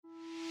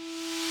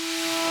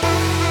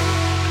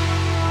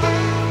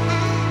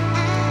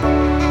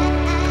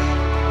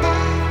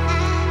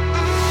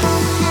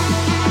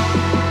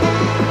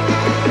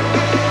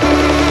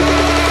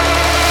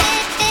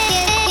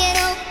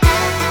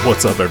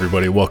What's up,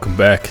 everybody? Welcome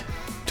back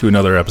to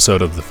another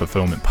episode of the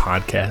Fulfillment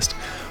Podcast,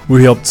 where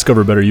we help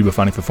discover better you by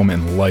finding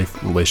fulfillment in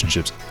life,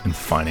 relationships, and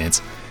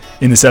finance.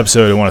 In this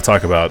episode, I want to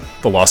talk about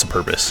the loss of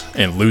purpose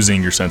and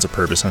losing your sense of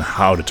purpose and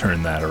how to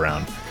turn that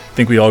around. I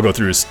think we all go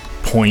through this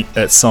point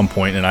at some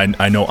point, and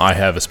I know I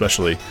have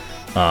especially,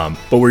 but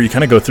where you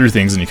kind of go through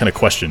things and you kind of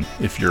question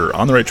if you're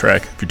on the right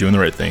track, if you're doing the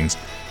right things,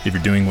 if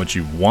you're doing what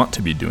you want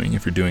to be doing,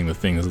 if you're doing the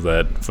things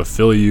that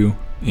fulfill you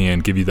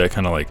and give you that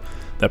kind of like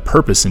that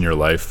purpose in your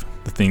life,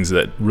 the things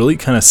that really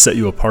kind of set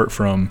you apart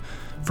from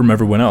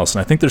everyone else.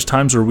 And I think there's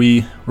times where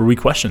we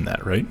question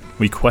that, right?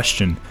 We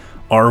question,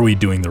 are we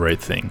doing the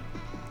right thing?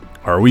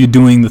 Are we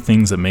doing the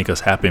things that make us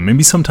happy?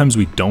 Maybe sometimes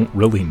we don't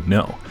really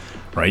know,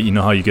 right? You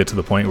know how you get to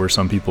the point where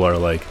some people are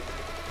like,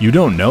 you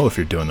don't know if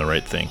you're doing the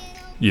right thing.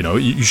 You know,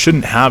 you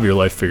shouldn't have your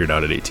life figured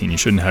out at 18. You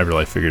shouldn't have your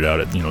life figured out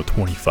at,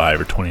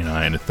 25 or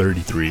 29 or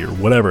 33 or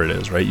whatever it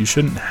is, right? You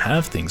shouldn't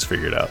have things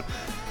figured out.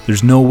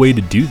 There's no way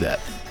to do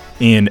that.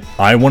 And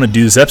I want to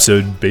do this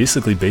episode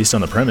basically based on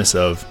the premise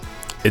of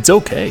it's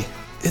okay.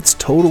 It's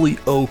totally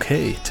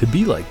okay to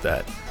be like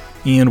that.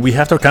 And we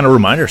have to kind of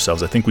remind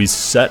ourselves. I think we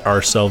set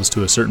ourselves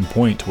to a certain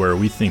point where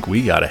we think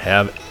we got to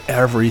have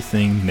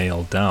everything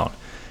nailed down.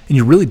 And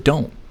you really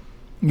don't.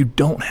 You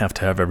don't have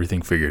to have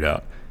everything figured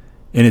out.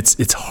 And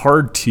it's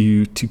hard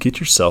to get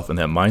yourself in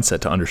that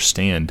mindset to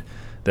understand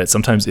that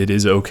sometimes it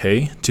is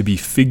okay to be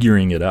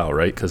figuring it out,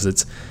 right? Because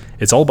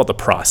it's all about the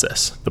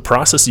process. The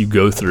process you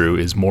go through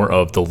is more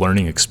of the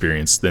learning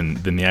experience than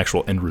the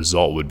actual end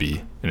result would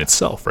be in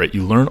itself, right?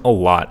 You learn a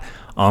lot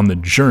on the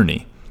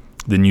journey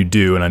than you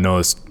do, and I know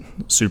it's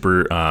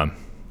super,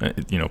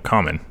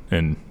 common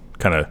and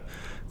kind of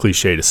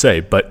cliche to say,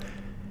 but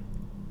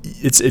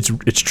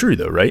it's true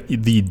though, right?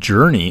 The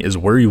journey is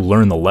where you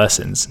learn the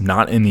lessons,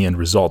 not in the end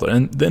result.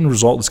 And the end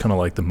result is kind of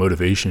like the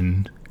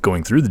motivation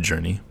going through the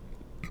journey,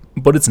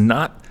 but it's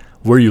not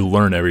where you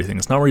learn everything.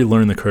 It's not where you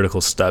learn the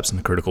critical steps and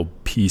the critical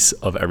piece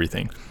of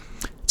everything.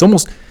 It's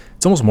almost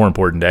more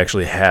important to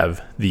actually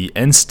have the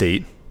end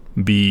state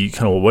be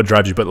kind of what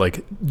drives you, but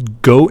like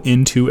go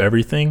into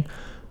everything,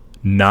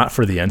 not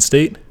for the end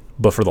state,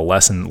 but for the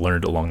lesson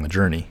learned along the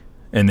journey.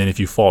 And then if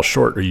you fall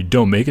short or you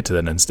don't make it to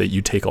that end state,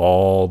 you take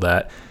all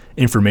that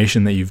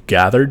information that you've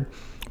gathered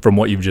from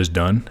what you've just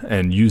done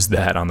and use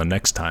that on the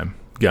next time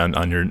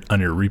on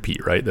your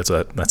repeat, right? That's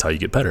how you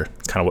get better.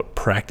 It's kind of what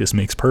practice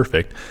makes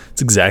perfect.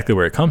 It's exactly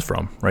where it comes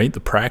from, right?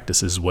 The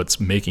practice is what's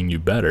making you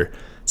better.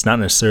 It's not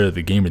necessarily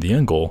the game or the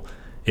end goal.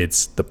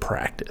 It's the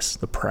practice.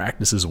 The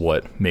practice is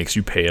what makes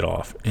you pay it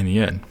off in the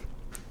end.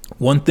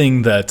 One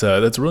thing that's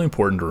really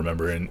important to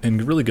remember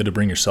and really good to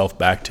bring yourself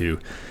back to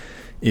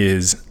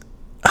is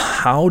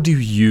how do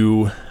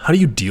you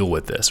deal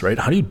with this, right?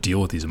 How do you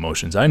deal with these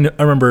emotions? I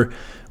remember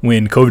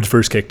when COVID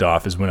first kicked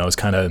off is when I was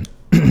kind of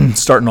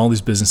starting all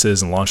these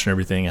businesses and launching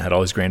everything. I had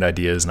all these grand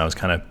ideas and I was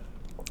kind of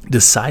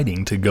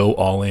deciding to go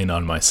all in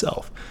on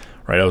myself,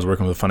 right? I was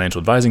working with a financial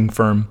advising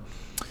firm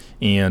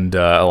and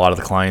a lot of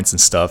the clients and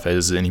stuff,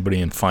 as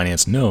anybody in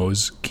finance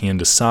knows, can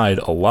decide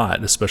a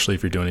lot, especially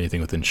if you're doing anything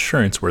with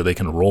insurance where they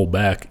can roll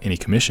back any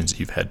commissions that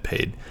you've had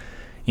paid.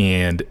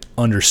 And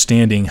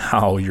understanding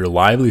how your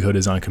livelihood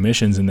is on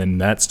commissions, and then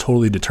that's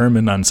totally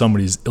determined on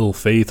somebody's ill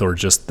faith or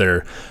just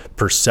their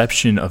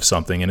perception of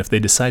something. And if they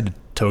decide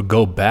to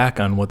go back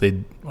on what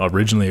they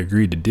originally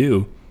agreed to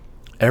do,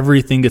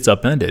 everything gets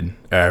upended.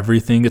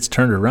 Everything gets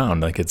turned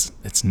around. Like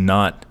it's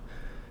not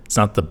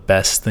the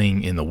best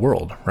thing in the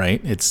world,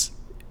 right? It's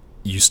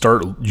you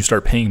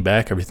start paying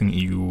back everything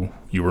you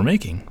were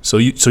making. So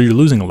you're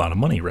losing a lot of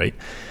money, right?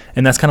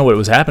 And that's kind of what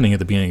was happening at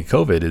the beginning of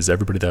COVID is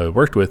everybody that I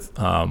worked with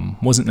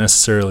wasn't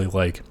necessarily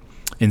like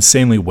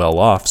insanely well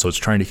off. So it's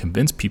trying to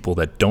convince people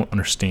that don't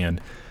understand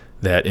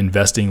that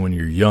investing when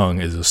you're young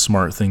is a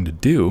smart thing to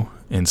do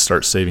and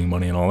start saving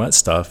money and all that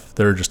stuff.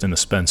 They're just in the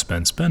spend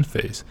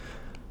phase.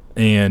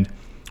 And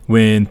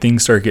when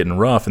things start getting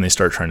rough and they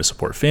start trying to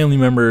support family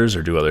members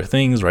or do other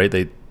things, right,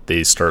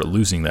 they start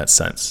losing that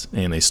sense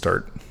and they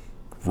start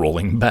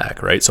rolling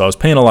back, right? So I was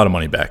paying a lot of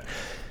money back.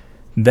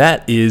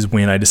 That is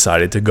when I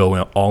decided to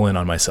go all in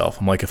on myself.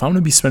 I'm like, if I'm going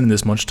to be spending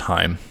this much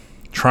time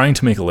trying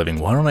to make a living,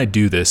 why don't I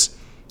do this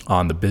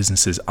on the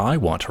businesses I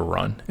want to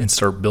run and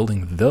start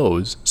building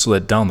those so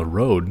that down the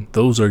road,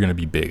 those are going to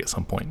be big at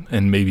some point.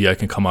 And maybe I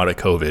can come out of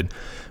COVID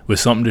with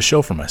something to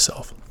show for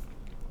myself.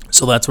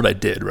 So that's what I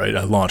did, right?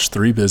 I launched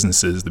 3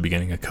 businesses at the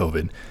beginning of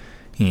COVID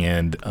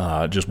and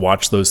just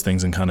watched those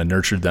things and kind of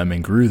nurtured them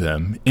and grew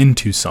them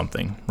into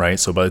something, right?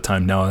 So by the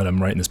time now that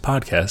I'm writing this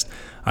podcast,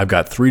 I've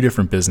got 3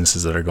 different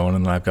businesses that are going,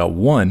 and I've got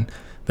one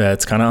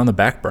that's kind of on the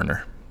back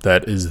burner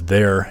that is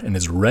there and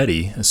is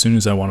ready as soon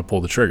as I want to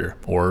pull the trigger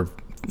or,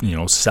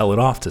 sell it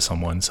off to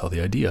someone, sell the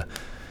idea.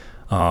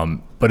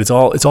 But it's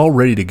all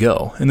ready to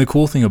go. And the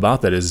cool thing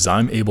about that is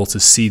I'm able to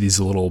see these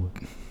little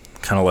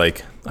kind of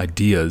like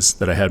ideas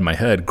that I had in my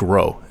head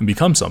grow and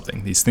become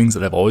something, these things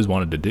that I've always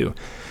wanted to do.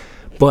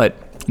 But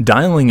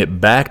dialing it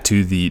back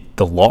to the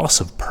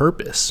loss of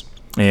purpose,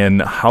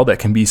 and how that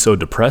can be so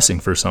depressing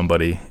for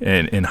somebody,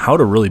 and how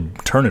to really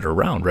turn it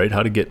around, right?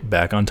 How to get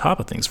back on top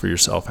of things for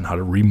yourself and how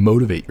to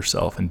remotivate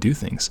yourself and do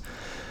things.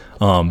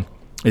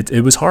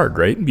 It was hard,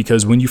 right?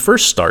 Because when you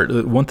first start,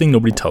 one thing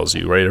nobody tells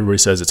you, right? Everybody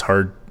says it's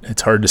hard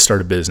to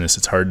start a business.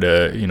 It's hard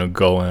to,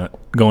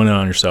 go in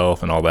on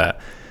yourself and all that.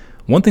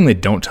 One thing they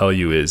don't tell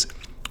you is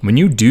when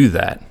you do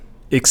that,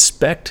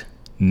 expect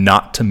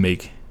not to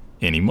make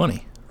any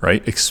money,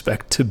 right?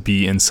 Expect to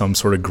be in some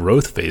sort of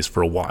growth phase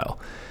for a while.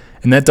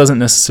 And that doesn't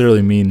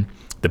necessarily mean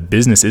the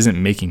business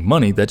isn't making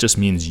money. That just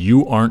means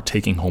you aren't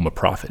taking home a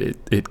profit.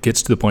 It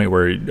gets to the point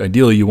where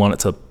ideally you want it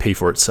to pay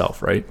for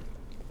itself, right?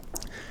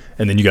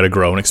 And then you got to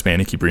grow and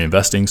expand and keep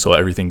reinvesting so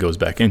everything goes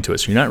back into it.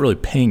 So you're not really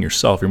paying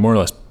yourself. You're more or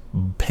less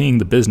paying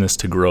the business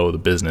to grow the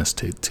business,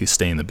 to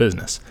stay in the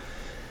business.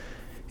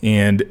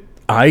 And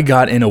I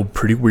got in a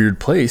pretty weird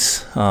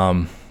place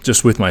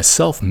just with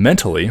myself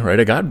mentally, right?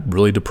 I got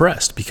really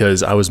depressed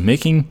because I was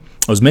making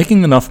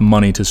enough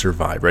money to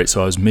survive, right?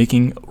 So I was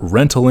making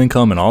rental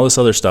income and all this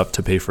other stuff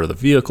to pay for the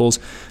vehicles,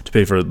 to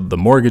pay for the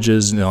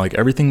mortgages, like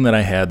everything that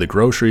I had, the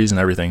groceries and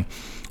everything.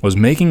 I was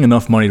making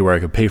enough money to where I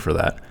could pay for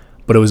that,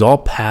 but it was all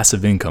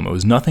passive income. It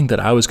was nothing that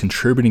I was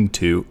contributing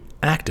to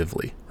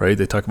actively, right?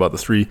 They talk about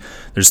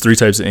there's three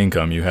types of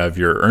income. You have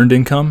your earned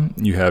income,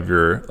 you have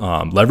your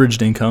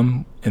leveraged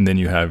income, and then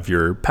you have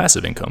your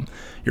passive income.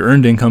 Your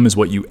earned income is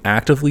what you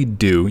actively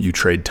do. You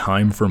trade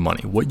time for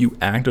money, what you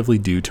actively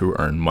do to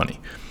earn money.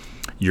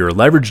 Your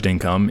leveraged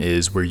income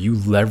is where you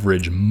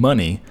leverage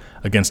money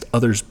against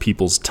other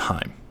people's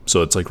time.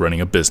 So it's like running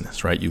a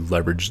business, right? You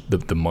leverage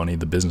the money,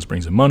 the business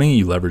brings in money,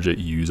 you leverage it,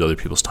 you use other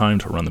people's time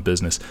to run the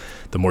business.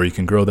 The more you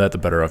can grow that, the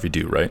better off you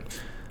do, right?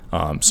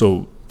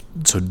 So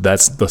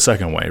that's the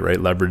second way, right?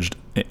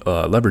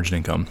 Leveraged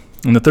income.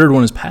 And the third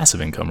one is passive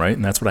income, right?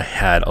 And that's what I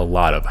had a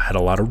lot of. I had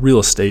a lot of real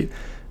estate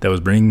that was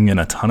bringing in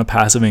a ton of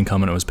passive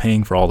income, and it was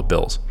paying for all the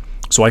bills.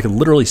 So I could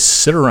literally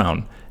sit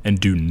around and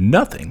do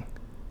nothing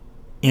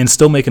and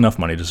still make enough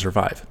money to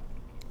survive.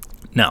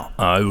 Now,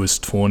 it was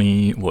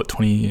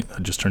I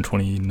just turned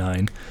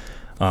 29.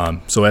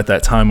 So at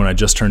that time when I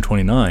just turned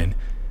 29,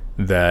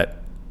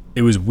 that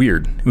it was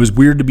weird. It was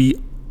weird to be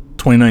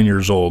 29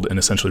 years old and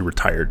essentially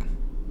retired,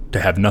 to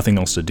have nothing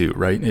else to do,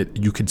 right?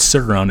 You could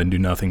sit around and do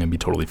nothing and be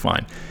totally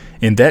fine.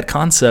 And that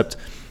concept,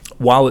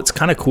 while it's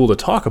kind of cool to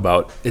talk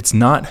about, it's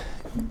not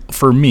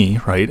for me,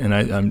 right? And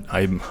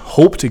I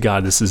hope to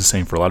God this is the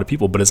same for a lot of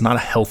people, but it's not a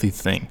healthy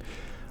thing,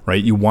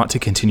 right? You want to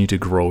continue to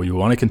grow. You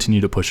want to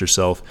continue to push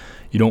yourself.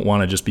 You don't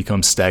want to just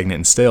become stagnant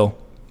and stale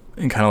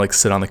and kind of like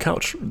sit on the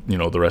couch,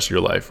 the rest of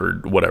your life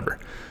or whatever.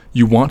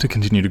 You want to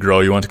continue to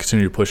grow. You want to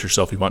continue to push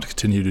yourself. You want to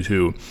continue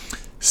to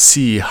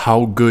see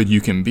how good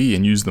you can be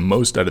and use the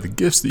most out of the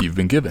gifts that you've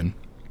been given.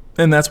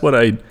 And that's what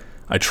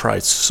I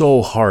tried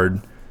so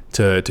hard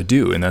to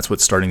do. And that's what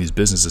starting these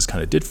businesses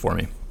kind of did for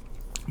me.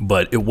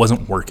 But it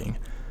wasn't working.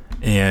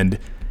 And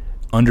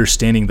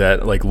understanding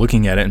that, like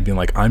looking at it and being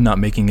like, I'm not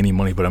making any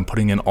money, but I'm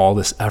putting in all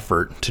this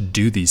effort to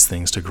do these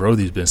things, to grow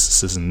these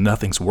businesses, and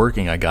nothing's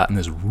working. I got in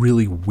this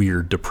really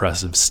weird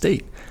depressive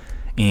state.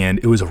 And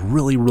it was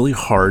really, really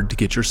hard to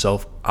get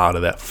yourself out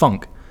of that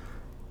funk.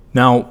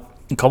 Now,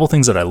 a couple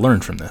things that I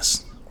learned from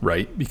this,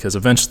 right? Because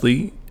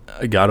eventually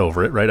I got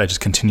over it, right? I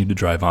just continued to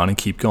drive on and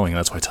keep going.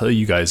 That's why I tell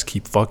you guys,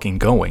 keep fucking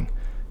going.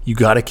 You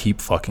got to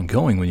keep fucking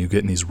going when you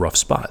get in these rough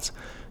spots.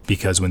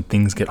 Because when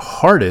things get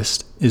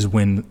hardest is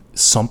when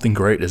something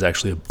great is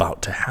actually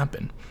about to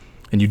happen.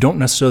 And you don't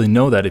necessarily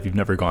know that if you've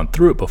never gone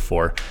through it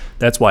before.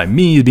 That's why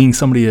me, being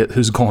somebody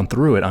who's gone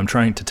through it, I'm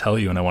trying to tell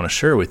you and I want to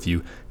share with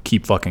you,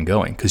 keep fucking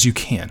going. Because you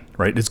can,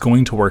 right? It's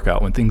going to work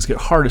out. When things get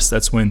hardest,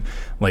 that's when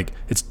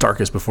it's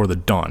darkest before the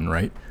dawn,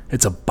 right?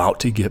 It's about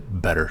to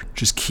get better.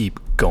 Just keep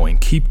going.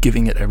 Keep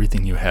giving it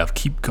everything you have.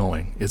 Keep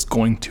going. It's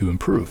going to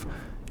improve.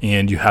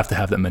 And you have to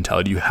have that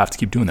mentality. You have to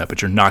keep doing that.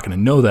 But you're not going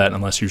to know that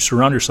unless you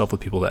surround yourself with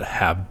people that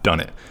have done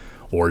it.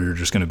 Or you're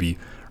just going to be,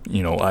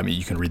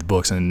 you can read the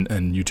books and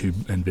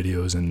YouTube and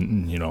videos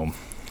and,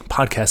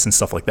 podcasts and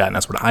stuff like that. And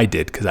that's what I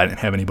did because I didn't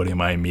have anybody in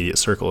my immediate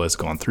circle that's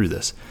gone through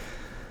this.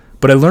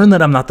 But I learned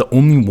that I'm not the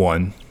only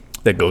one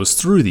that goes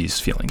through these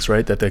feelings,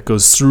 right? That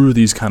goes through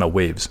these kind of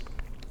waves.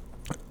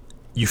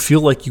 You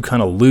feel like you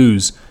kind of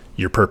lose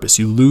your purpose.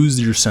 You lose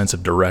your sense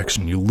of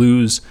direction. You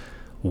lose,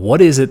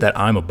 what is it that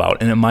I'm about?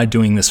 And am I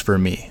doing this for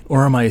me?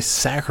 Or am I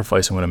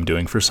sacrificing what I'm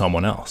doing for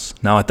someone else?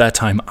 Now, at that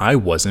time, I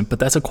wasn't, but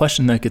that's a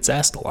question that gets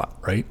asked a lot,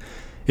 right?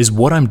 Is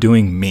what I'm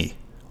doing me?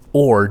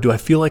 Or do I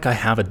feel like I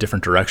have a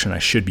different direction I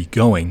should be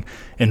going?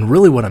 And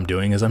really what I'm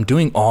doing is I'm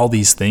doing all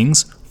these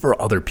things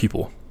for other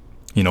people.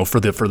 For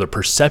the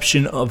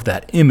perception of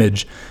that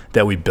image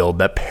that we build,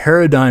 that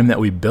paradigm that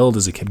we build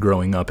as a kid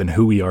growing up and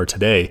who we are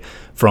today,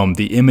 from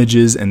the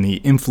images and the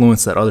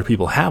influence that other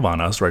people have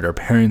on us, right? Our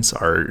parents,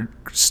 our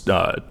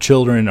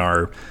children,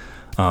 our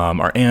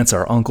aunts,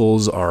 our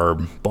uncles, our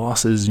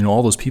bosses,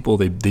 all those people,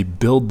 they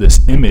build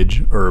this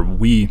image, or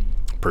we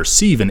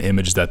perceive an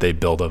image that they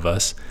build of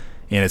us,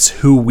 and it's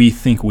who we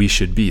think we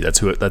should be.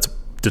 That's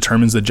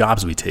determines the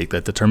jobs we take,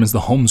 that determines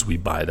the homes we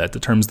buy, that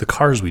determines the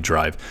cars we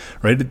drive,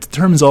 right? It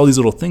determines all these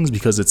little things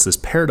because it's this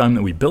paradigm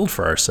that we build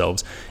for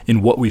ourselves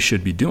in what we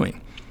should be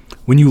doing.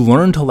 When you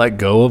learn to let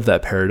go of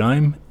that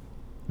paradigm,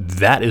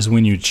 that is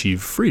when you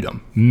achieve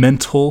freedom.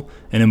 Mental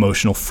and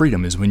emotional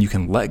freedom is when you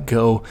can let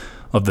go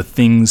of the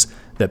things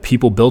that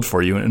people build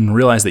for you and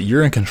realize that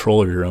you're in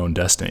control of your own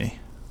destiny,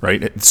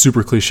 right? It's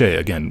super cliche.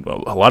 Again,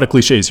 a lot of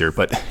cliches here,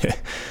 but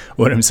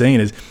what I'm saying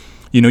is,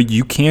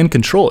 you can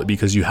control it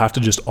because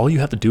all you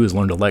have to do is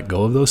learn to let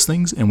go of those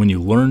things. And when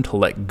you learn to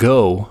let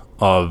go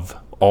of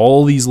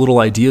all these little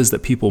ideas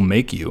that people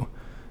make you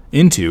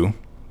into,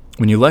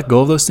 when you let go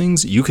of those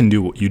things, you can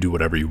do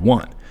whatever you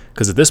want.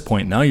 Because at this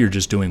point, now you're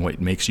just doing what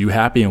makes you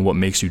happy and what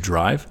makes you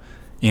drive.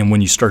 And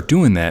when you start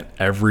doing that,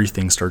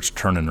 everything starts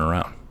turning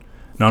around.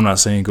 Now, I'm not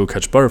saying go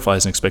catch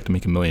butterflies and expect to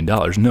make $1 million.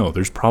 No,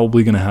 there's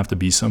probably going to have to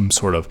be some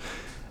sort of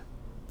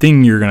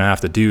thing you're going to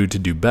have to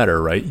do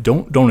better, right?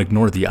 Don't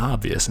ignore the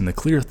obvious and the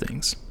clear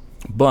things.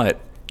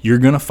 But you're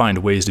going to find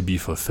ways to be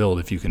fulfilled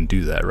if you can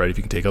do that, right? If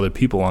you can take other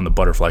people on the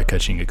butterfly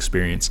catching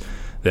experience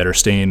that are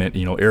staying at,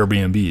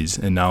 Airbnbs,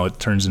 and now it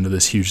turns into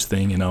this huge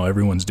thing, and now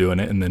everyone's doing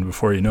it, and then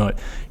before you know it,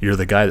 you're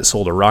the guy that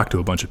sold a rock to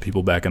a bunch of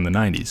people back in the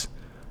 90s.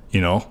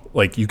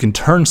 You can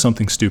turn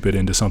something stupid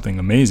into something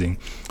amazing.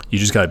 You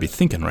just got to be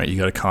thinking, right? You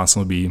got to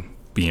constantly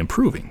be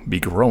improving, be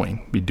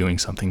growing, be doing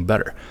something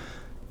better.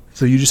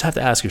 So you just have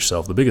to ask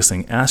yourself, the biggest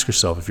thing, ask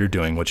yourself if you're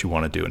doing what you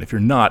want to do. And if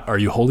you're not, are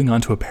you holding on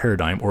to a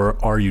paradigm,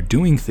 or are you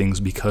doing things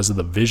because of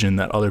the vision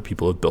that other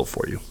people have built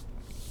for you?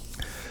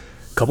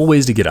 A couple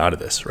ways to get out of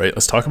this, right?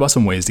 Let's talk about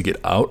some ways to get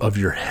out of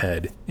your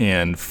head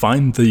and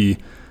find the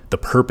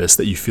purpose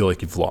that you feel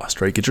like you've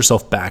lost, right? Get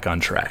yourself back on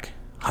track.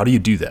 How do you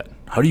do that?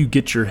 How do you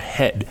get your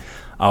head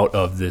out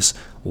of this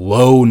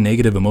low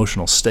negative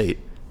emotional state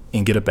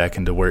and get it back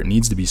into where it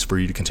needs to be for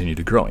you to continue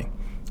to growing?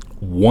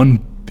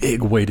 One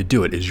big way to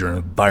do it is your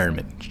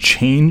environment.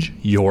 Change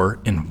your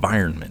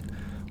environment.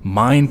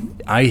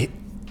 I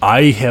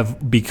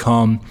have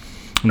become,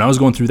 when I was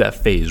going through that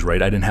phase,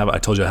 right? I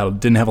told you I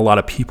didn't have a lot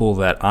of people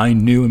that I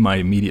knew in my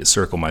immediate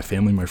circle, my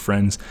family, my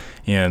friends,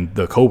 and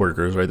the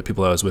coworkers, right? The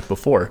people I was with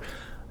before.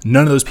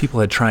 None of those people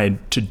had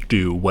tried to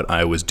do what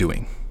I was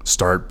doing.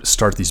 Start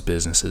these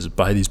businesses,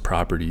 buy these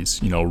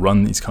properties,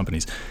 run these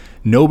companies.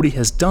 Nobody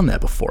has done that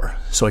before.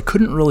 So I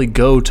couldn't really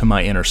go to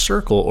my inner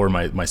circle, or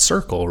my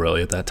circle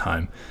really at that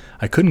time.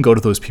 I couldn't go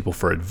to those people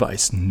for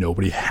advice.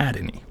 Nobody had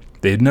any.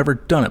 They had never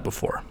done it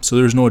before. So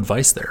there's no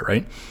advice there,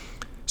 right?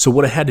 So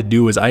what I had to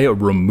do is I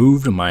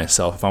removed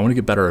myself. If I want to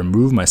get better, I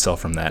remove myself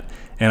from that.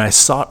 And I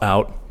sought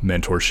out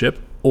mentorship,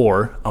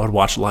 or I would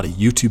watch a lot of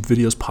YouTube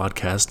videos,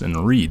 podcasts,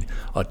 and read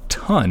a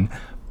ton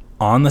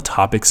on the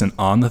topics and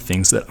on the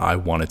things that I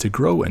wanted to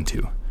grow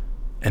into.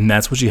 And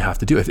that's what you have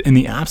to do. In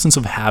the absence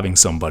of having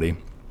somebody,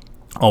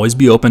 always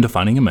be open to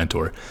finding a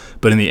mentor.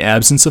 But in the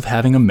absence of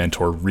having a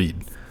mentor,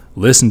 read,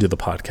 listen to the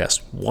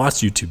podcast, watch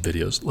YouTube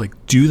videos,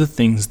 do the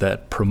things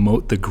that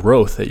promote the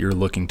growth that you're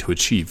looking to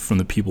achieve from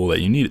the people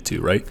that you need it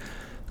to, right?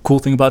 Cool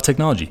thing about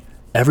technology,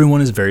 everyone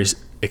is very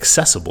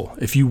accessible.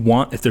 If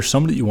there's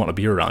somebody that you want to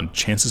be around,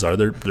 chances are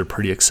they're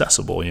pretty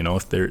accessible.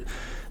 If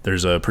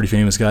there's a pretty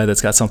famous guy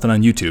that's got something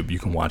on YouTube, you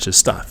can watch his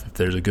stuff. If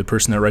there's a good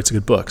person that writes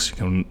good books, you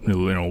can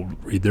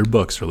read their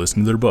books or listen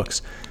to their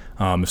books.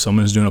 If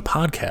someone is doing a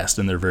podcast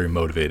and they're very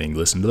motivating,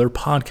 listen to their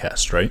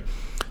podcast, right?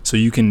 So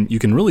you can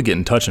really get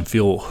in touch and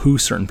feel who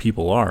certain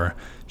people are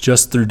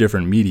just through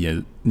different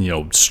media,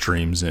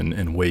 streams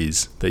and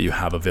ways that you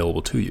have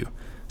available to you.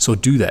 So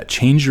do that.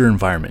 Change your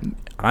environment.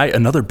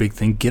 Another big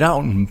thing, get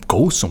out and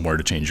go somewhere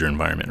to change your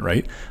environment,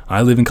 right?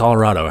 I live in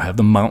Colorado. I have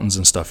the mountains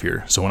and stuff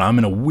here. So when I'm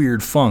in a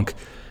weird funk,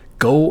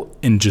 go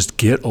and just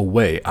get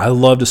away. I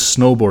love to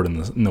snowboard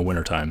in the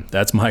wintertime.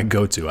 That's my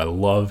go-to. I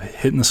love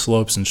hitting the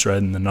slopes and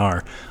shredding the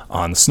gnar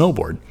on the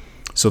snowboard.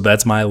 So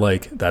that's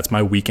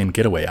my weekend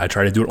getaway. I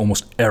try to do it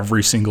almost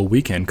every single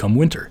weekend come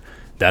winter.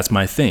 That's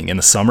my thing. In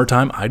the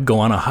summertime, I'd go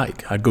on a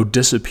hike. I'd go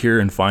disappear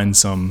and find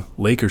some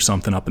lake or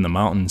something up in the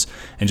mountains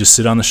and just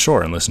sit on the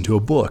shore and listen to a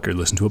book or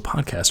listen to a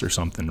podcast or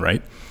something,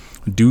 right?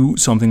 Do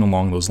something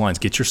along those lines.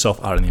 Get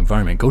yourself out of the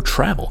environment. Go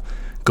travel.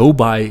 Go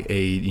buy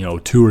a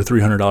 $200 or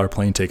 $300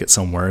 plane ticket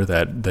somewhere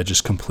that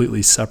just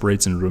completely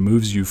separates and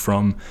removes you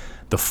from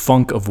the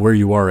funk of where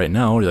you are right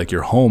now, like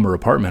your home or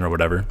apartment or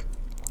whatever,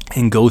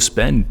 and go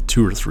spend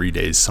 2 or 3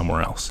 days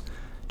somewhere else.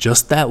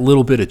 Just that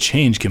little bit of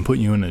change can put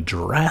you in a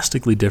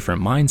drastically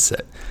different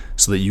mindset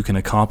so that you can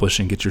accomplish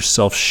and get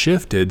yourself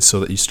shifted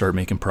so that you start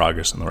making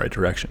progress in the right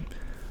direction.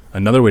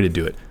 Another way to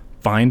do it,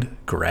 find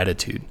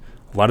gratitude.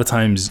 A lot of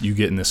times you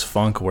get in this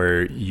funk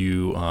where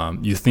you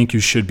think you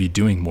should be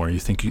doing more. You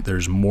think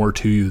there's more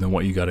to you than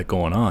what you got it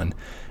going on.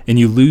 And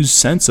you lose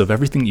sense of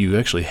everything you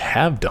actually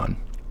have done.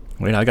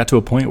 Right? I got to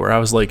a point where I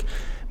was like,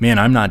 man,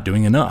 I'm not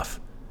doing enough.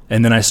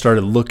 And then I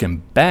started looking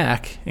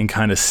back and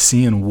kind of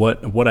seeing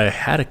what I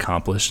had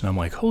accomplished. And I'm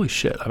like, holy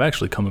shit, I've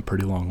actually come a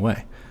pretty long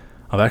way.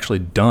 I've actually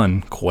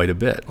done quite a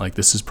bit.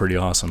 This is pretty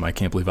awesome. I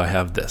can't believe I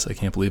have this. I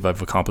can't believe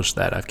I've accomplished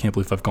that. I can't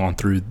believe I've gone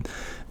through,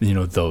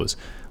 those.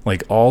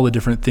 Like all the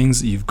different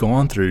things that you've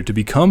gone through to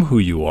become who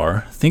you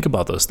are. Think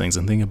about those things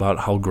and think about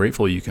how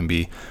grateful you can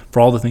be for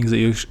all the things that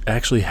you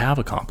actually have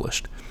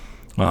accomplished.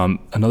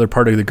 Another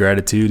part of the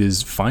gratitude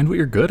is find what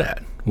you're good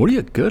at. What are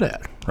you good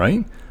at,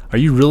 right? Are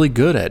you really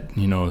good at,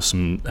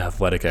 some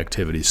athletic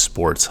activities,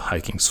 sports,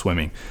 hiking,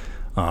 swimming,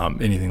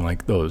 anything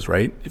like those,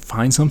 right?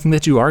 Find something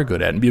that you are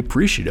good at and be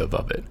appreciative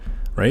of it,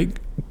 right?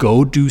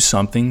 Go do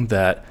something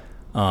that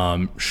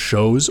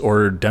shows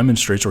or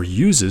demonstrates or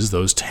uses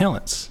those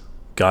talents.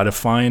 Got to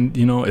find,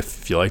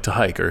 if you like to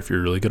hike or if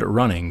you're really good at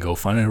running, go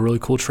find a really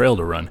cool trail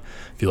to run.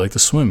 If you like to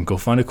swim, go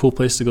find a cool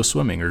place to go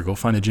swimming or go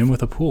find a gym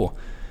with a pool.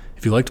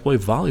 If you like to play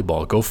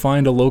volleyball, go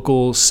find a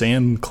local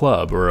sand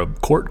club or a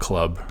court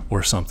club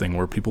or something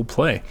where people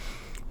play,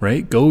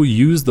 right? Go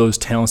use those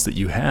talents that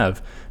you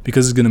have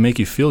because it's going to make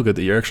you feel good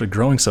that you're actually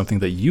growing something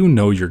that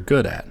you're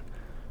good at,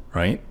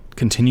 right?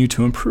 Continue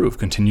to improve,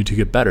 continue to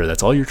get better.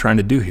 That's all you're trying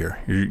to do here.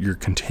 You're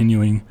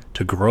continuing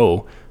to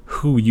grow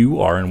who you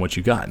are and what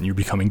you got, and you're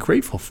becoming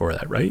grateful for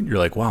that, right? You're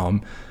like,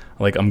 wow,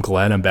 I'm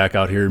glad I'm back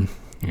out here,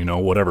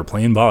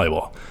 playing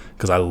volleyball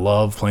because I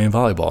love playing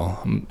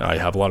volleyball. I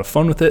have a lot of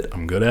fun with it.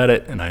 I'm good at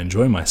it, and I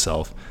enjoy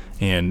myself,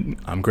 and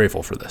I'm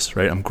grateful for this,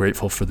 right? I'm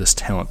grateful for this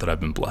talent that I've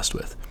been blessed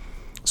with.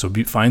 So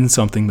find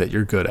something that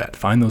you're good at.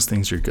 Find those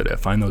things you're good at.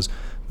 Find those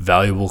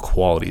valuable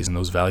qualities and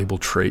those valuable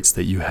traits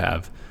that you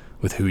have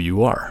with who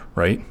you are,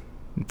 right?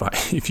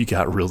 If you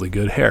got really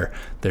good hair,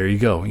 there you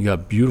go. You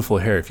got beautiful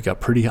hair. If you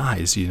got pretty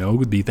eyes,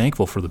 be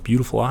thankful for the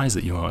beautiful eyes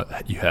that you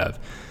have.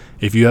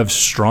 If you have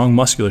strong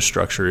muscular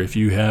structure, if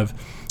you have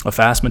a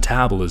fast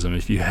metabolism,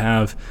 if you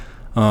have,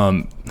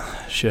 a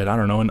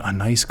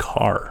nice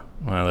car.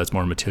 Well, that's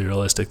more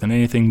materialistic than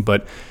anything,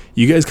 but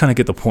you guys kind of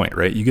get the point,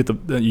 right? You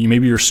get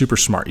maybe you're super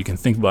smart. You can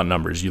think about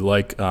numbers. You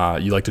like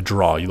to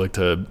draw. You like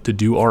to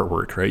do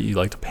artwork, right? You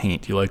like to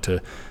paint. You like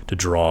to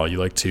draw. You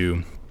like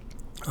to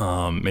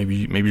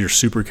maybe you're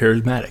super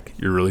charismatic.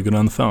 You're really good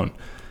on the phone,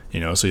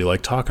 so you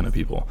like talking to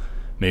people.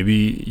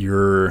 Maybe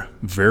you're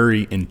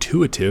very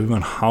intuitive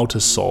on how to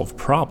solve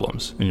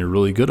problems, and you're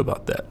really good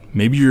about that.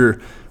 Maybe you're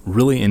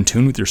really in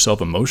tune with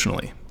yourself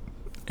emotionally,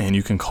 and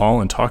you can call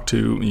and talk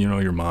to,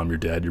 your mom, your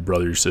dad, your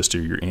brother, your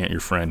sister, your aunt, your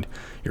friend,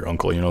 your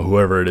uncle,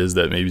 whoever it is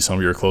that maybe some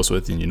of you are close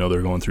with, and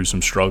they're going through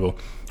some struggle.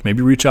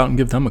 Maybe reach out and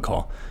give them a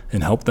call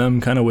and help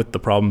them kind of with the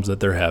problems that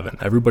they're having.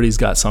 Everybody's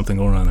got something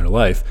going on in their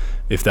life.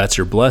 If that's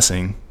your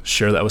blessing,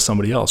 share that with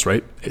somebody else,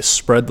 right?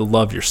 Spread the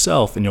love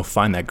yourself, and you'll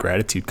find that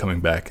gratitude coming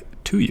back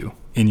to you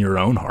in your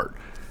own heart.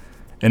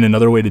 And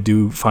another way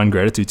to find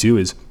gratitude too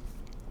is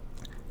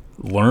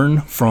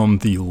learn from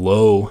the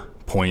low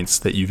points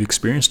that you've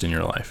experienced in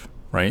your life,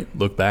 right?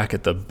 Look back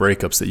at the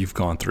breakups that you've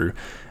gone through,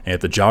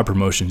 at the job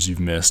promotions you've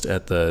missed,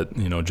 at the,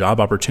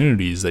 job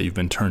opportunities that you've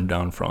been turned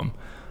down from.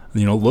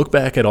 Look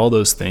back at all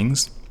those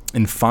things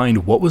and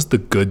find what was the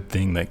good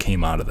thing that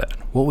came out of that.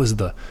 What was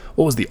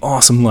the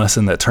awesome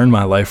lesson that turned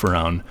my life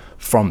around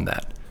from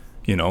that?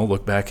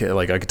 Look back at,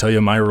 I could tell you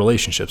my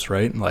relationships,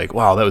 right?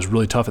 Wow, that was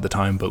really tough at the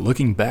time, but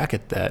looking back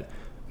at that,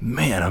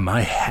 man, am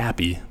I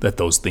happy that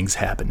those things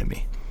happened to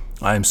me.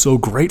 I am so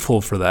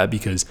grateful for that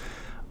because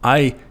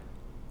I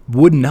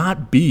would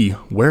not be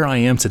where I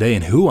am today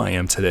and who I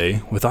am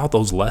today without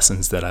those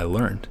lessons that I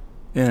learned.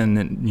 And,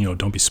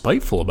 don't be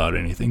spiteful about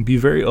anything. Be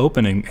very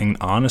open and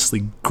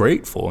honestly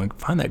grateful and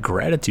find that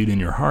gratitude in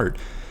your heart.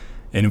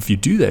 And if you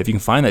do that, if you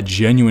can find that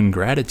genuine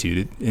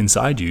gratitude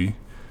inside you,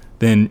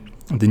 then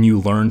you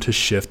learn to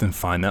shift and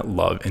find that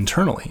love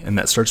internally. And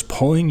that starts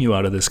pulling you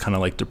out of this kind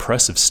of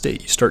depressive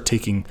state. You start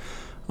taking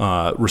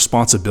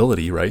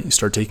responsibility, right? You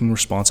start taking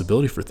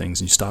responsibility for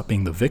things and you stop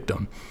being the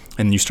victim.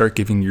 And you start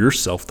giving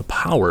yourself the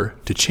power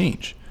to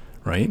change,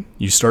 right?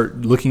 You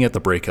start looking at the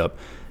breakup,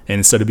 and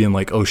instead of being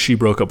like, oh, she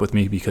broke up with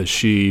me because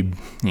she,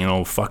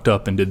 fucked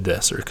up and did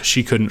this, or because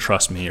she couldn't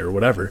trust me or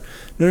whatever.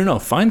 No.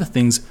 Find the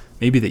things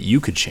maybe that you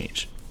could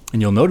change.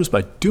 And you'll notice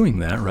by doing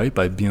that, right,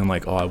 by being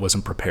like, oh, I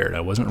wasn't prepared.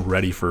 I wasn't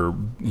ready for,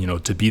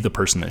 to be the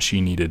person that she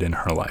needed in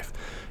her life.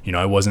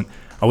 I wasn't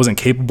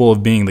capable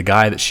of being the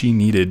guy that she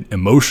needed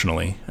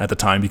emotionally at the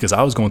time because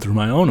I was going through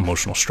my own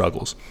emotional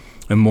struggles.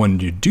 And when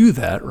you do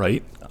that,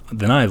 right,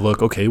 then I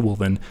look, okay, well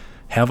then,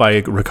 have I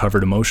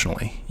recovered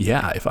emotionally?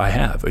 Yeah, if I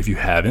have. If you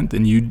haven't,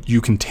 then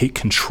you can take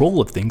control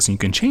of things and you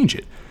can change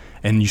it.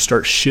 And you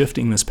start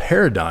shifting this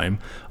paradigm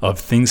of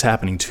things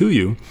happening to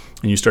you,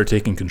 and you start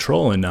taking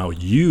control, and now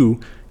you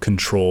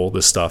control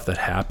the stuff that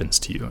happens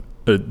to you.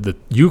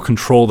 You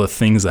control the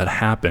things that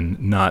happen,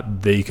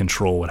 not they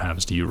control what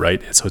happens to you, right?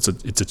 So it's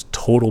a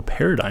total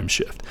paradigm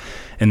shift.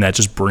 And that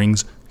just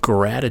brings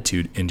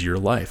gratitude into your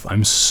life.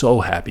 I'm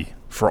so happy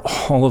for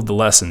all of the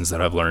lessons that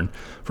I've learned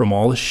from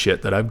all the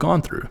shit that I've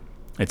gone through.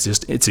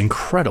 It's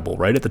incredible,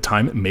 right? At the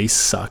time, it may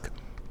suck.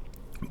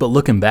 But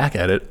looking back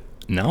at it,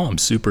 now I'm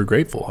super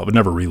grateful. I would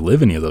never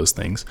relive any of those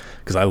things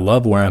because I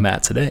love where I'm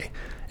at today.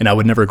 And I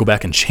would never go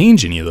back and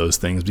change any of those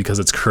things because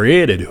it's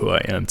created who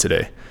I am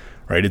today,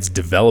 right? It's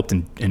developed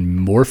and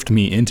morphed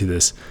me into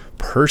this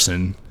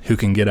person who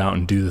can get out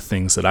and do the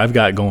things that I've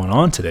got going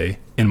on today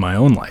in my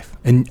own life.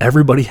 And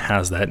everybody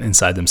has that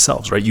inside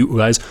themselves, right? You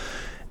guys,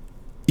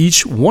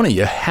 each one of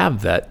you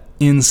have that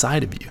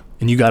inside of you.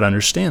 And you got to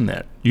understand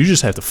that. You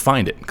just have to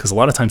find it, because a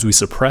lot of times we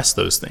suppress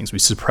those things. We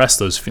suppress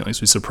those feelings.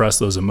 We suppress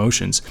those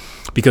emotions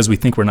because we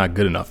think we're not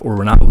good enough, or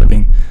we're not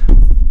living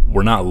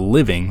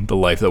the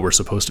life that we're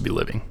supposed to be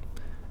living.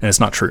 And it's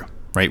not true,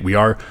 right? We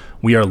are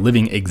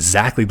living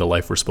exactly the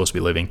life we're supposed to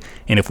be living.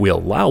 And if we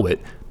allow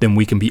it, then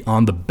we can be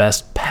on the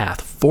best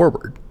path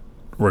forward,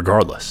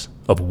 regardless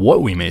of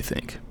what we may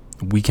think.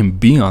 We can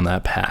be on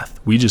that path.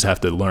 We just have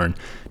to learn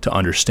to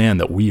understand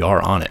that we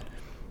are on it.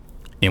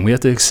 And we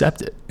have to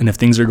accept it. And if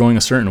things are going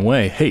a certain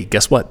way, hey,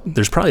 guess what?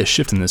 There's probably a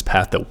shift in this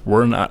path that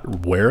we're not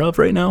aware of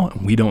right now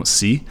and we don't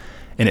see.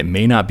 And it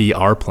may not be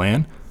our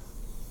plan,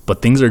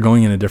 but things are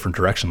going in a different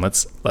direction.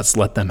 Let's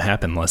let them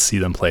happen. Let's see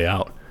them play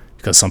out,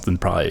 because something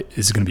probably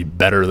is going to be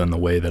better than the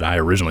way that I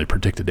originally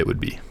predicted it would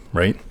be,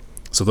 right?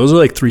 So those are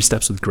like 3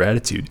 steps with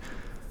gratitude.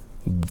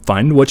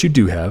 Find what you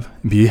do have,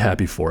 be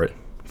happy for it.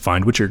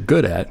 Find what you're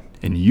good at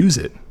and use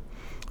it.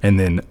 And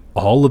then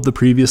all of the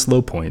previous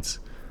low points,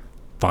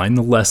 find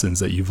the lessons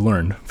that you've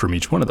learned from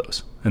each one of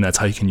those. And that's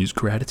how you can use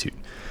gratitude.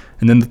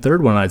 And then the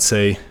third one, I'd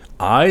say,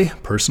 I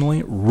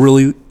personally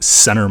really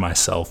center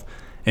myself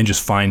and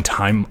just find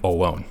time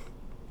alone.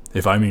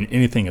 If I mean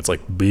anything, it's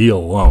like be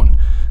alone.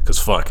 Because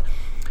fuck,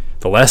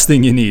 the last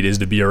thing you need is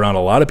to be around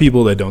a lot of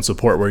people that don't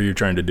support what you're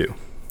trying to do.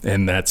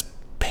 And that's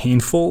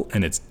painful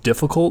and it's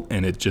difficult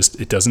and it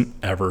doesn't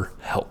ever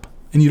help.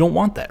 And you don't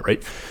want that,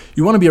 right?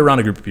 You want to be around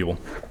a group of people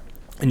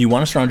and you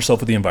want to surround yourself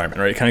with the environment,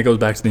 right? It kind of goes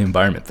back to the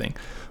environment thing.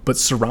 But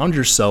surround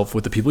yourself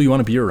with the people you want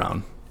to be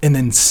around, and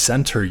then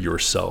center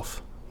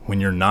yourself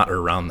when you're not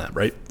around them,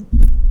 right?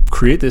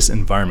 Create this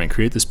environment,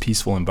 create this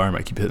peaceful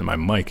environment. I keep hitting my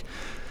mic.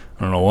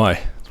 I don't know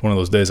why. It's one of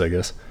those days, I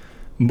guess.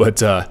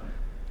 But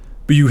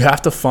you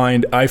have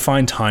to I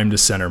find time to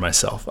center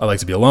myself. I like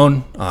to be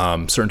alone.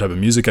 Certain type of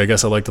music I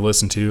guess I like to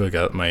listen to. I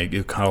got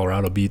my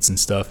Colorado beats and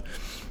stuff.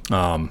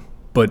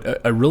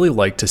 But I really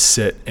like to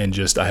sit and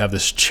I have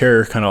this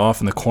chair kind of off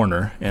in the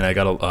corner, and I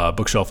got a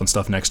bookshelf and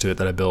stuff next to it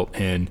that I built,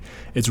 and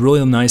it's really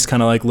a nice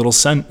kind of like little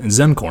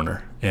zen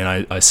corner.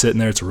 And I sit in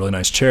there. It's a really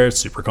nice chair. It's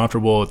super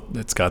comfortable.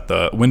 It's got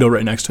the window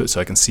right next to it,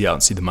 so I can see out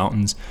and see the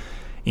mountains.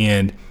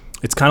 And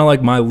it's kind of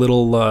like my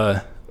little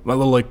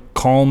like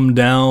calm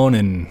down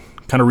and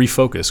kind of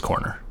refocus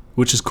corner,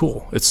 which is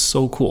cool. It's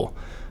so cool.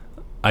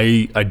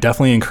 I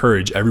definitely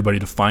encourage everybody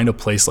to find a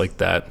place like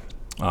that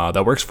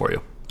that works for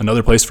you.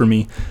 Another place for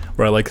me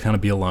where I like to kind of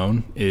be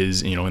alone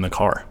is, in the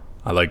car.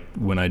 I like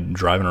when I'm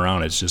driving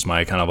around, it's just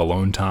my kind of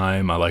alone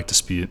time. I like to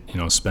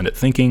spend it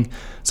thinking.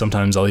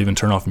 Sometimes I'll even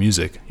turn off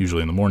music,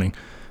 usually in the morning.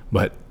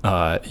 But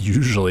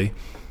usually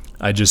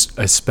I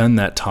spend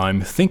that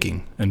time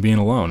thinking and being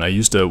alone. I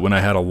used to, when I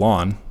had a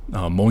lawn,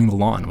 mowing the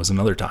lawn was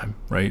another time,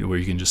 right? Where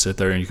you can just sit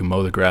there and you can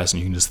mow the grass and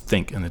you can just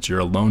think. And it's your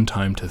alone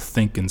time to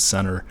think and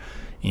center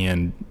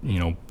and,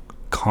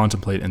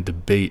 contemplate and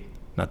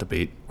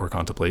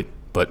contemplate,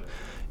 but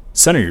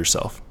center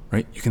yourself,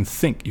 right? You can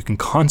think, you can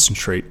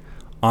concentrate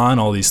on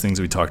all these things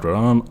we talked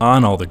about,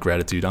 on all the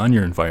gratitude, on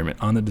your environment,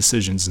 on the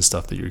decisions and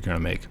stuff that you're going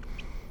to make.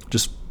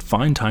 Just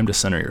find time to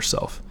center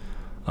yourself.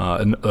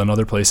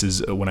 Another place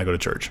is when I go to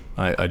church.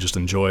 I just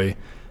enjoy,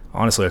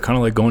 honestly, I kind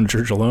of like going to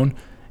church alone.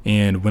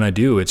 And when I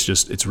do,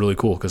 it's really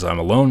cool because I'm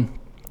alone.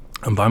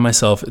 I'm by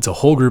myself. It's a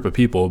whole group of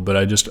people, but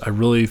I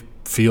really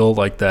feel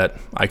like that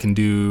I can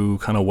do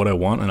kind of what I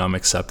want, and I'm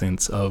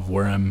acceptance of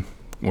where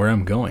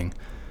I'm going.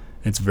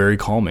 It's very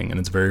calming and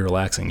it's very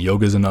relaxing.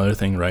 Yoga is another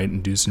thing, right?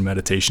 And do some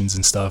meditations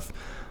and stuff.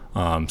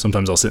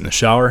 Sometimes I'll sit in the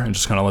shower and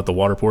just kind of let the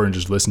water pour and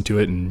just listen to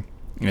it,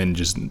 and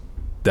just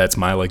that's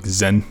my like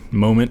Zen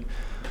moment.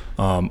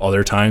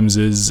 Other times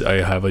is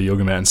I have a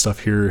yoga mat and stuff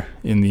here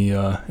in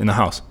the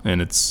house,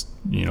 and it's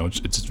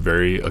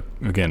very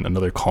again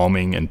another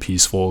calming and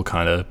peaceful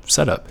kind of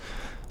setup.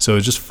 So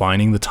it's just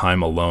finding the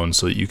time alone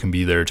so that you can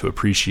be there to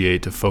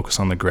appreciate, to focus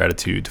on the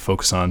gratitude, to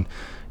focus on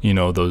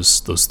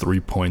those 3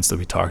 points that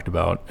we talked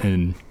about,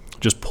 and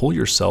just pull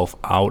yourself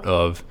out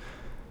of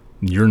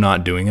you're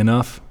not doing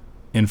enough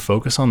and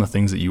focus on the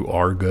things that you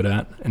are good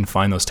at and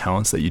find those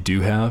talents that you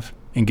do have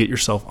and get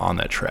yourself on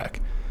that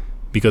track.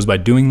 Because by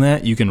doing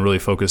that, you can really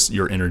focus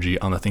your energy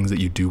on the things that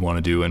you do want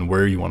to do and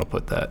where you want to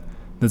put that.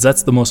 Because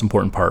that's the most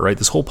important part, right?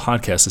 This whole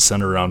podcast is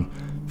centered around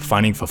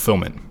finding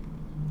fulfillment.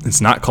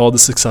 It's not called the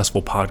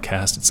Successful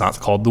Podcast. It's not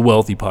called the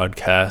Wealthy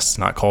Podcast. It's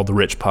not called the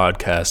Rich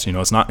Podcast.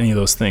 It's not any of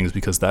those things,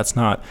 because that's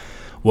not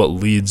what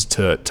leads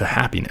to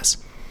happiness.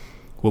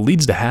 What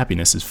leads to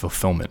happiness is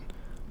fulfillment.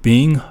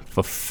 Being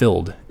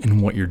fulfilled in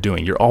what you're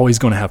doing. You're always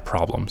going to have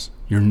problems.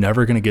 You're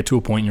never going to get to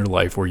a point in your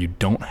life where you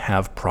don't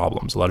have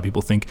problems. A lot of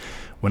people think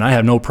when I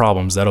have no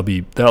problems, that'll be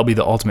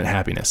the ultimate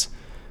happiness.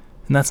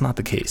 And that's not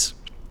the case.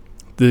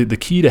 The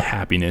key to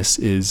happiness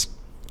is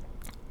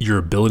your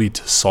ability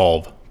to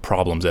solve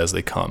problems as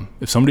they come.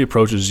 If somebody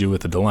approaches you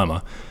with a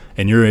dilemma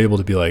and you're able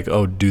to be like,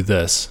 oh, do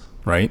this,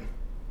 right?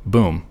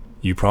 Boom.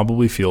 You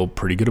probably feel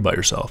pretty good about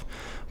yourself.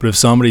 But if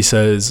somebody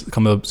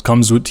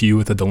comes to you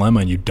with a dilemma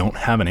and you don't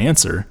have an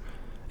answer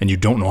and you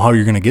don't know how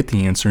you're going to get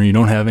the answer and you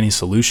don't have any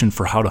solution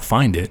for how to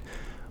find it,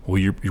 well,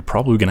 you're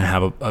probably going to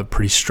have a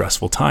pretty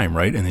stressful time,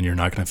 right? And then you're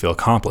not going to feel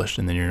accomplished,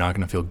 and then you're not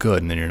going to feel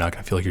good, and then you're not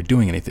going to feel like you're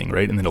doing anything,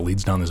 right? And then it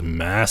leads down this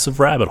massive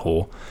rabbit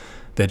hole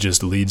that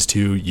just leads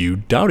to you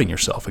doubting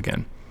yourself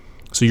again.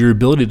 So your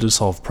ability to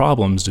solve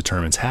problems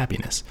determines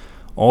happiness.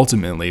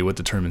 Ultimately, what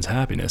determines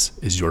happiness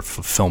is your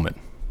fulfillment.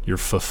 Your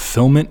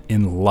fulfillment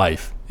in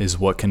life is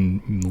what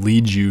can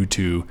lead you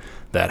to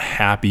that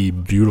happy,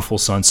 beautiful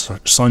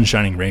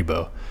sun-shining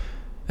rainbow.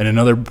 And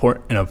another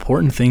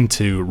important thing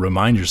to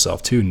remind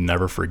yourself to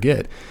never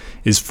forget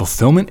is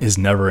fulfillment is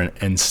never an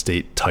end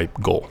state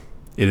type goal.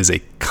 It is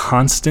a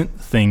constant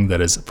thing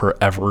that is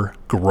forever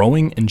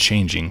growing and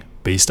changing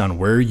based on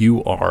where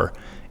you are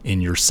in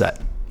your set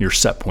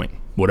point.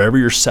 Whatever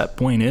your set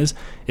point is,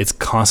 it's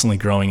constantly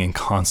growing and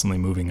constantly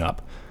moving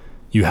up.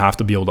 You have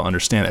to be able to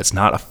understand it's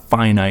not a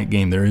finite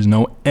game. There is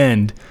no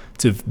end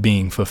to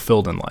being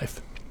fulfilled in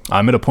life.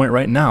 I'm at a point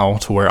right now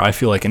to where I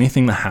feel like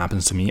anything that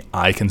happens to me,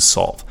 I can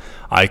solve.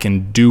 I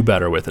can do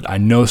better with it. I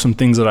know some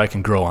things that I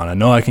can grow on. I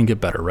know I can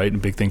get better, right? A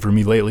big thing for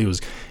me lately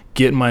was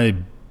getting my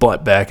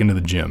butt back into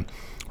the gym,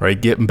 right?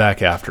 Getting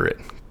back after it.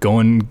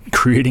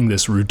 Creating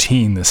this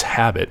routine, this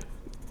habit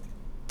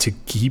to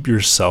keep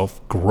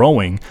yourself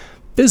growing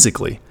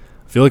physically.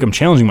 I feel like I'm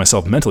challenging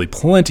myself mentally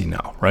plenty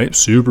now, right?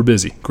 Super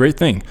busy. Great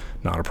thing.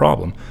 Not a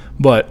problem.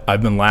 But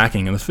I've been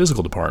lacking in the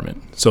physical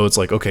department. So it's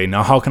like, okay,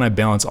 now how can I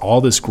balance all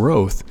this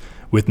growth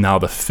with now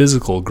the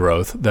physical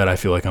growth that I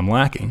feel like I'm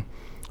lacking?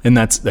 And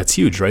that's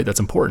huge, right? That's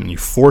important. You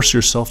force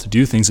yourself to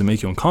do things that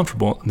make you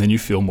uncomfortable, and then you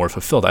feel more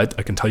fulfilled. I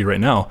can tell you right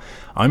now,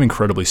 I'm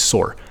incredibly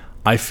sore.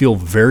 I feel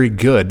very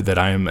good that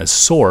I am as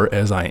sore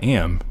as I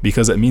am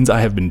because it means I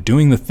have been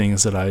doing the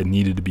things that I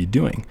needed to be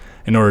doing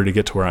in order to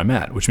get to where I'm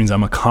at, which means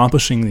I'm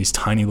accomplishing these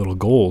tiny little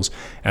goals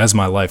as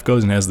my life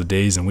goes and as the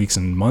days and weeks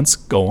and months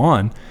go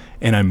on,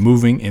 and I'm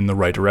moving in the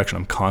right direction.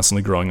 I'm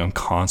constantly growing. I'm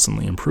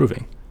constantly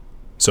improving.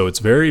 So it's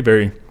very,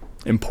 very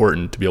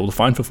important to be able to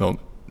find fulfillment,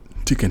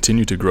 to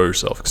continue to grow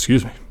yourself.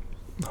 Excuse me.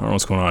 I don't know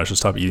what's going on. I should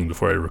stop eating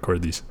before I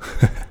record these.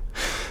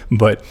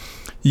 But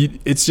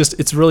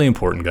it's really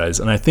important, guys.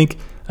 And I think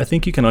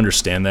you can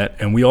understand that.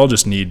 And we all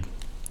just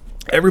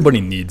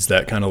everybody needs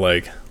that kind of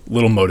like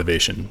little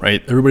motivation,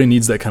 right? Everybody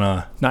needs that kind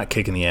of, not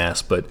kick in the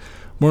ass, but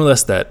more or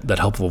less that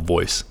helpful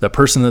voice, that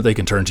person that they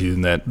can turn to,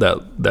 and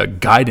that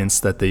guidance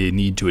that they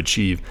need to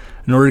achieve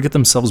in order to get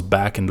themselves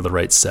back into the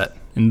right set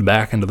and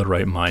back into the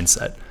right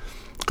mindset.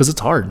 Because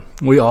it's hard.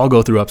 We all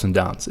go through ups and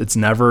downs. It's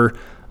never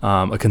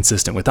a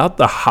consistent. Without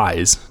the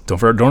highs,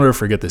 don't ever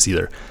forget this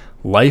either.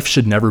 Life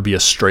should never be a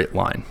straight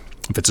line.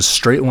 If it's a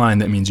straight line,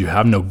 that means you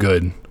have no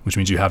good, which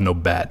means you have no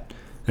bad.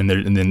 And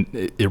then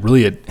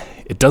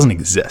it doesn't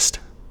exist.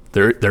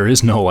 There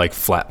is no like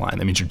flat line.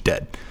 That means you're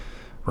dead,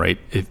 right?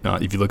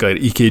 If you look at an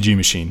EKG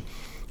machine,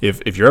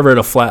 if you're ever at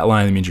a flat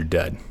line, that means you're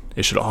dead.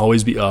 It should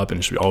always be up,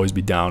 and it should always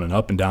be down and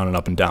up and down and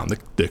up and down.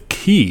 The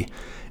key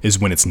is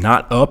when it's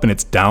not up and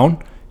it's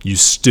down, you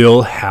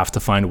still have to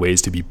find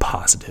ways to be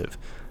positive.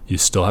 You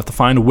still have to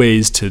find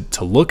ways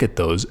to look at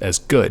those as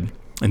good.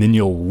 And then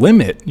you'll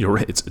limit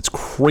it's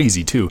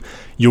crazy too.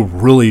 You'll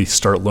really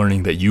start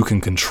learning that you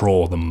can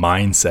control the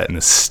mindset and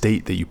the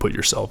state that you put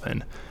yourself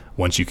in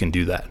once you can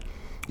do that.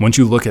 Once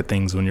you look at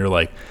things when you're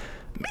like,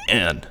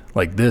 man,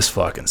 like this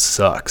fucking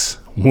sucks.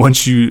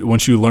 Once you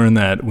learn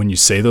that when you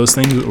say those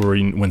things or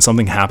when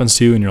something happens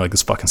to you and you're like,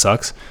 this fucking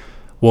sucks,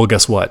 well,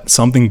 guess what?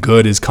 Something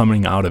good is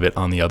coming out of it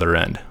on the other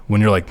end.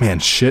 When you're like, man,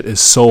 shit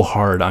is so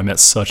hard. I'm at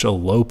such a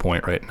low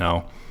point right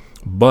now.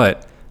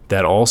 But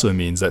that also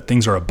means that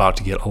things are about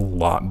to get a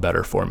lot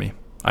better for me.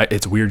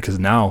 It's weird because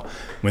now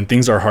when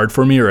things are hard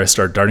for me or I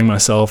start doubting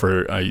myself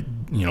or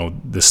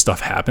this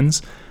stuff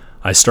happens,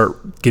 I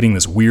start getting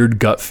this weird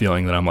gut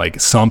feeling that I'm like,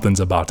 something's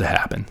about to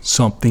happen.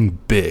 Something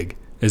big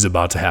is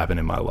about to happen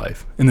in my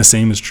life. And the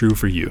same is true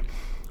for you.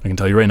 I can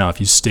tell you right now, if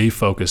you stay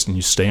focused and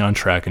you stay on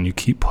track and you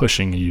keep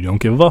pushing and you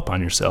don't give up on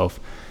yourself,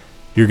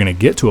 you're going to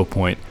get to a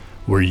point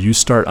where you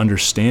start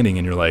understanding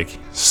and you're like,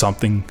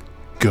 something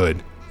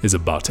good is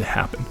about to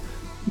happen.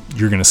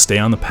 You're going to stay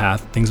on the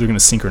path. Things are going to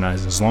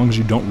synchronize as long as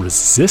you don't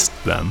resist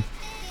them,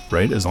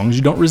 right? As long as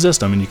you don't resist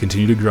them and you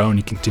continue to grow and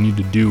you continue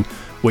to do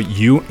what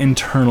you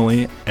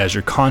internally, as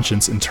your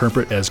conscience,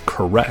 interpret as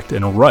correct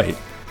and right,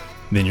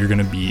 then you're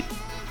going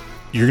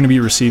to be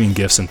receiving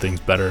gifts and things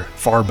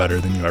far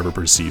better than you ever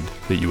perceived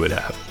that you would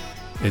have.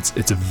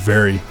 It's a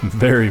very,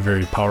 very,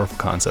 very powerful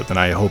concept, and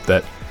I hope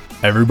that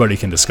everybody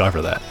can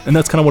discover that. And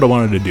that's kind of what I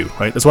wanted to do,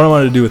 right? That's what I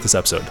wanted to do with this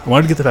episode. I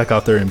wanted to get that back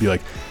out there and be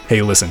like,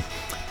 hey, listen,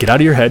 get out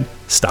of your head,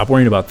 stop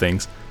worrying about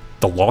things.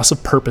 The loss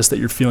of purpose that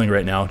you're feeling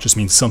right now just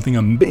means something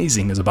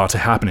amazing is about to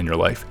happen in your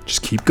life.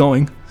 Just keep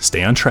going,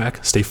 stay on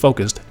track, stay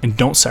focused, and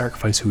don't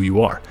sacrifice who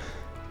you are.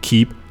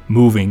 Keep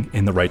moving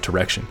in the right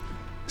direction.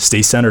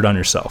 Stay centered on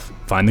yourself.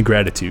 Find the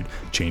gratitude.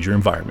 Change your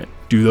environment.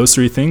 Do those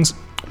 3 things.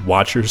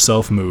 Watch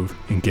yourself move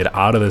and get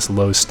out of this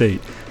low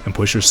state and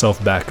push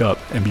yourself back up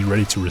and be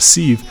ready to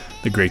receive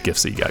the great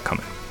gifts that you got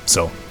coming.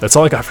 So that's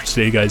all I got for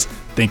today, guys.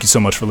 Thank you so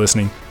much for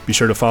listening. Be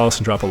sure to follow us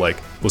and drop a like.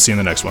 We'll see you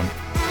in the next one.